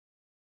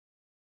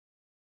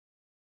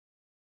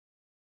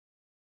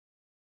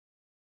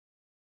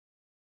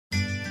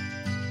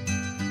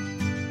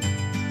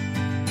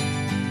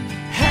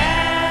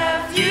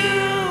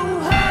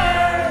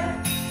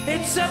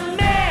It's a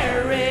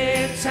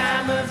merry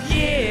time of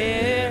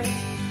year.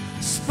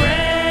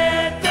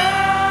 Spread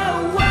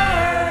the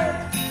word.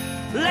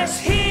 Let's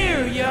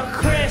hear your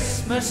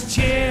Christmas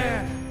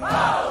cheer.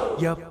 Oh!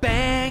 Your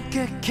bank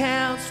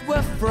accounts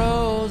were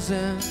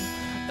frozen,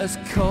 as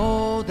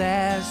cold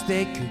as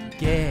they could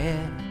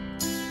get.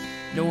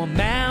 No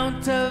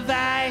amount of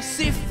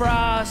icy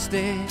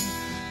Frosty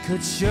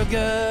could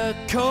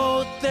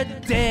sugarcoat the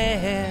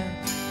debt.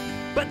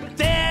 But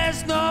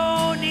there's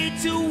no need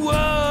to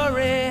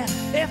worry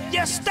if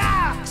your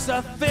stocks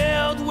are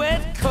filled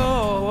with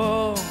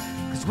coal.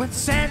 'Cause when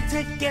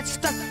Santa gets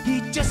stuck,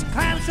 he just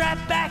climbs right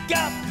back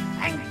up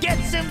and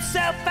gets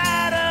himself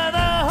out of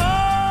the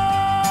hole.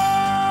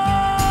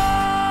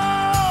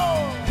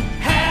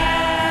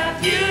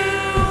 Have you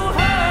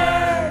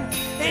heard?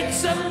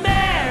 It's a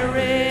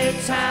merry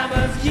time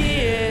of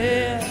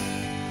year.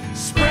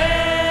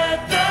 Spread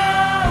the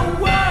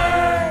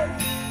word.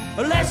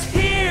 Let's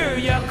hear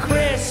your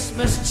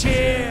Christmas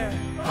cheer.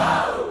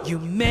 Oh! You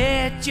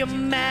met your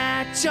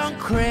match on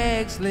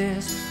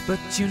Craigslist, but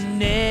you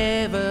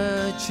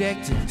never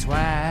checked it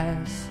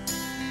twice.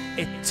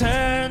 It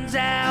turns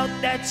out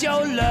that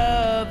your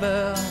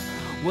lover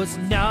was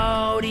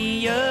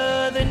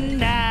naughtier than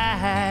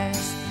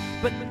nice.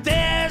 But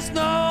there's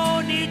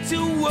no need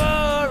to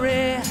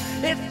worry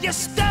if you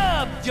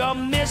stubbed your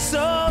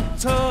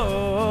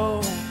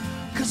mistletoe.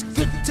 'Cause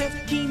good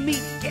turkey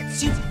meat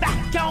gets you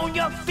back on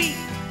your feet.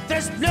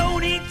 There's no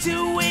need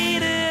to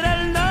wait it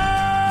alone.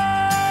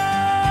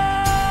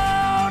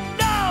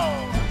 No!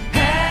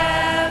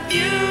 Have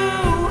you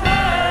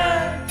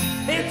heard?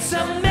 It's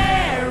a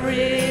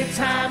merry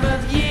time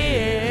of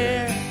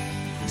year.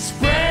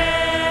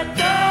 Spread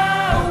the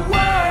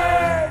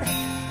word.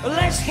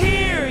 Let's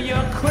hear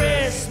your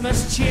Christmas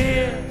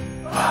cheer.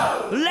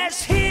 Oh!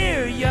 Let's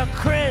hear your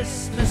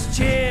Christmas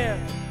cheer.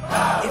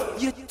 Oh! If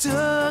you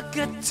took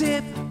a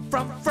tip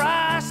from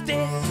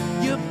Frosty,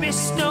 you'd be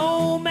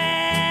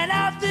Snowman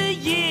of the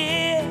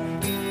year.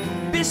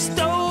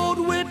 Bestowed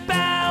with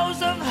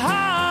boughs of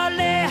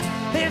holly,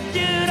 if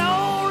you'd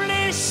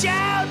only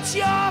shout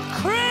your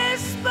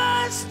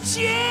Christmas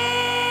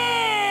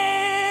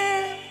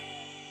cheer.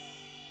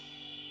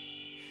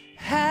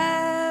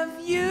 Have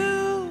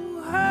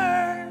you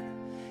heard?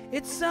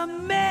 It's a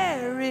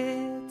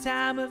merry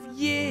time of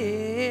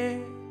year.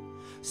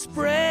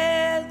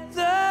 Spread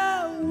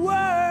the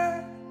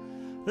word.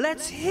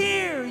 Let's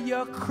hear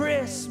your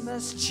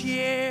Christmas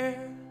cheer.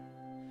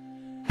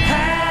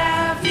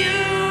 Have you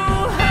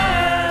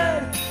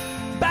heard?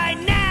 By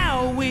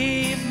now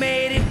we've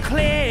made it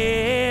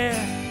clear.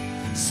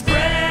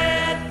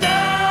 Spread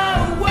the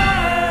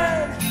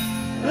word.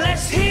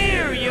 Let's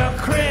hear your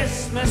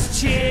Christmas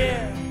cheer.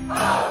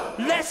 Oh!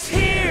 Let's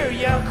hear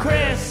your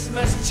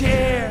Christmas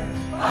cheer.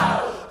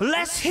 Oh!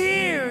 Let's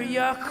hear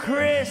your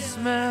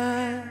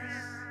Christmas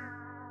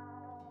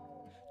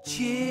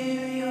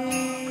cheer.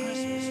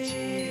 Christmas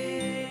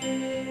cheer.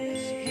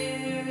 Let's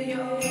hear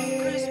your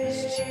Christmas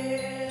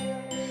cheer.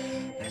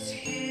 Let's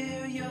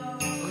hear your.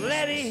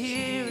 Let me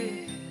hear it.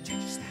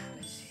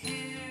 Let's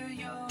hear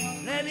your.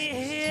 Let me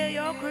hear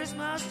your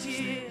Christmas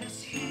cheer.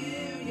 Let's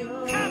hear your.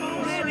 Come on,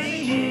 let me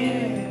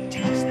hear.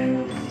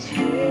 Let's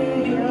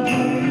hear your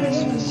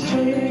Christmas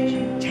cheer.